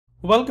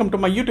Welcome to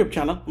my YouTube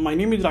channel. My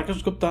name is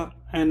Rakesh Gupta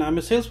and I'm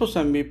a Salesforce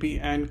MVP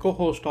and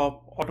co-host of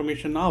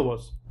Automation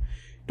Hours.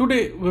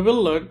 Today we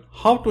will learn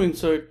how to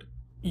insert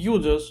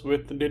users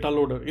with data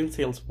loader in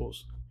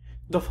Salesforce.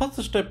 The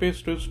first step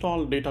is to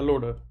install data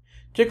loader.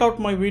 Check out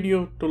my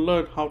video to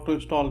learn how to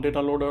install data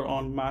loader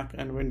on Mac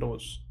and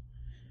Windows.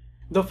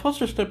 The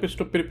first step is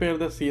to prepare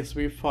the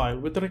CSV file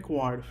with the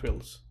required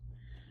fields.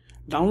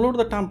 Download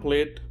the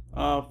template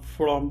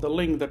from the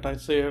link that I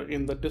share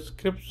in the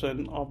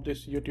description of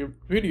this YouTube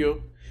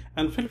video,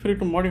 and feel free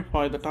to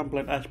modify the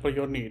template as per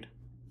your need.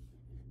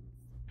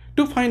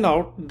 To find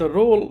out the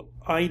role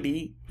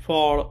ID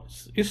for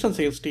Eastern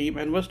Sales Team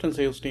and Western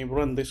Sales Team,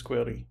 run this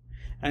query.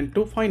 And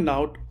to find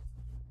out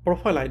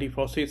profile ID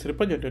for Sales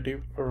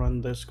Representative,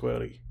 run this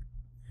query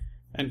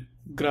and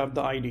grab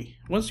the ID.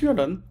 Once you are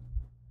done,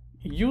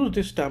 use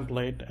this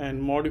template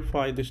and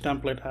modify this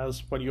template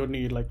as per your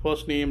need, like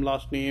first name,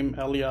 last name,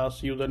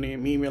 alias,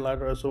 username, email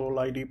address, role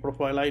ID,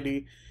 profile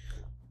ID,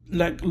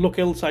 like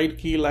local site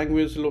key,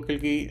 language, local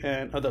key,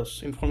 and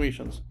others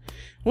informations.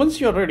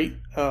 Once you're ready,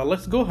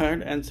 let's go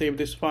ahead and save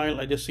this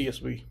file as a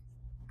CSV.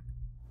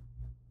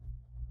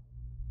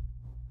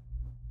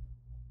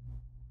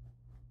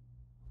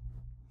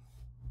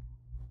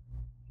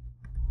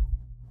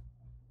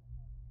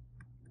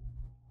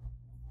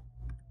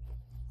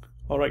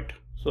 All right.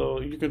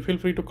 So you can feel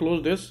free to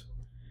close this,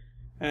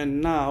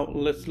 and now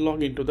let's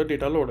log into the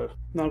data loader.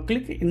 Now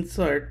click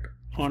insert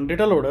on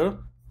data loader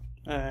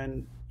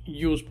and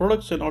use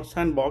production or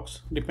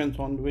sandbox, depends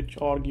on which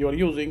org you are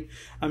using.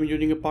 I'm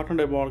using a partner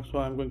dev org, so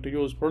I'm going to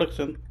use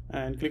production,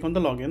 and click on the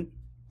login,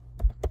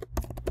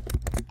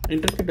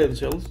 enter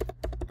credentials,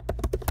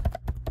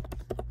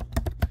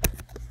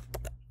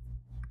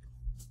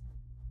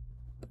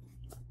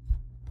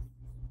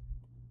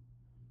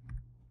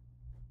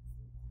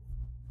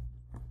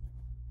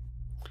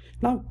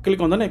 now click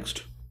on the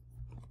next,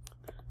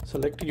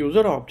 select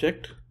user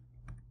object,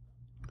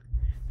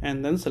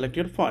 and then select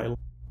your file.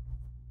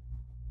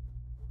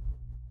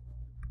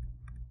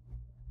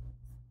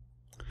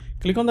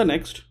 Click on the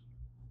next.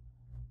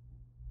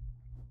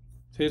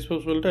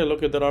 Salesforce will tell,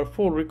 okay, there are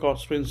 4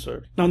 records to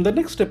insert. Now the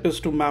next step is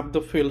to map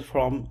the field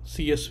from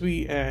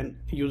CSV and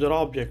user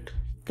object.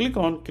 Click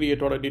on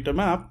create or edit a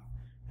map,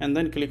 and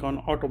then click on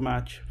auto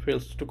match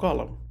fields to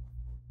column.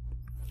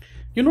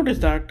 You notice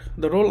that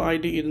the role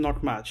ID is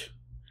not matched.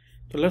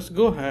 So let's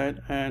go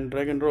ahead and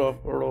drag and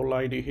drop role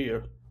ID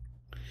here.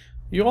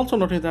 You also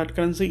notice that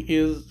currency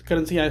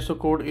ISO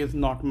code is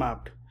not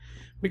mapped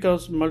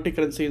because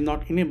multi-currency is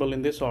not enabled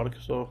in this org,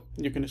 so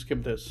you can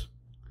skip this.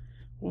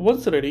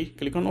 Once ready,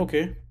 click on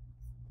OK.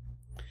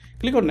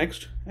 Click on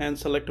next and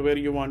select where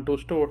you want to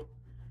store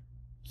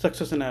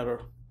success and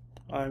error.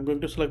 I'm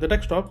going to select the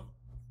desktop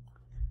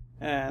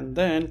and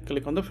then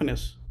click on the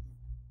finish.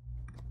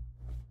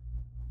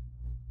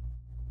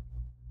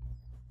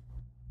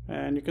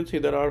 And you can see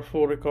there are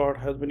 4 records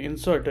has been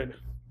inserted.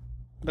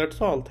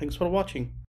 That's all. Thanks for watching.